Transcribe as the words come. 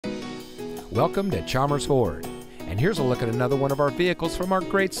Welcome to Chalmers Ford, and here's a look at another one of our vehicles from our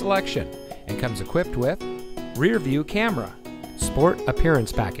great selection, and comes equipped with rear view camera, sport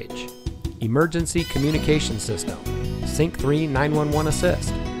appearance package, emergency communication system, Sync 3 911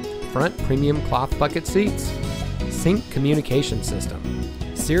 assist, front premium cloth bucket seats, sync communication system,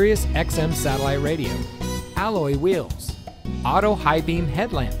 Sirius XM satellite radio, alloy wheels, auto high beam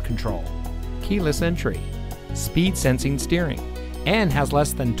headlamp control, keyless entry, speed sensing steering, and has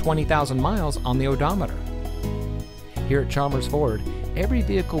less than 20,000 miles on the odometer. Here at Chalmers Ford, every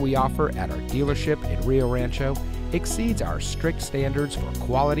vehicle we offer at our dealership in Rio Rancho exceeds our strict standards for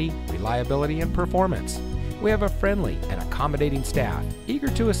quality, reliability, and performance. We have a friendly and accommodating staff eager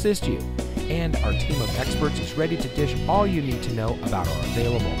to assist you, and our team of experts is ready to dish all you need to know about our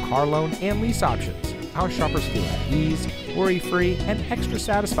available car loan and lease options. Our shoppers feel at ease, worry-free, and extra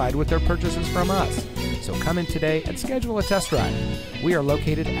satisfied with their purchases from us. So come in today and schedule a test drive. We are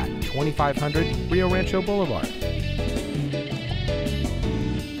located at 2500 Rio Rancho Boulevard.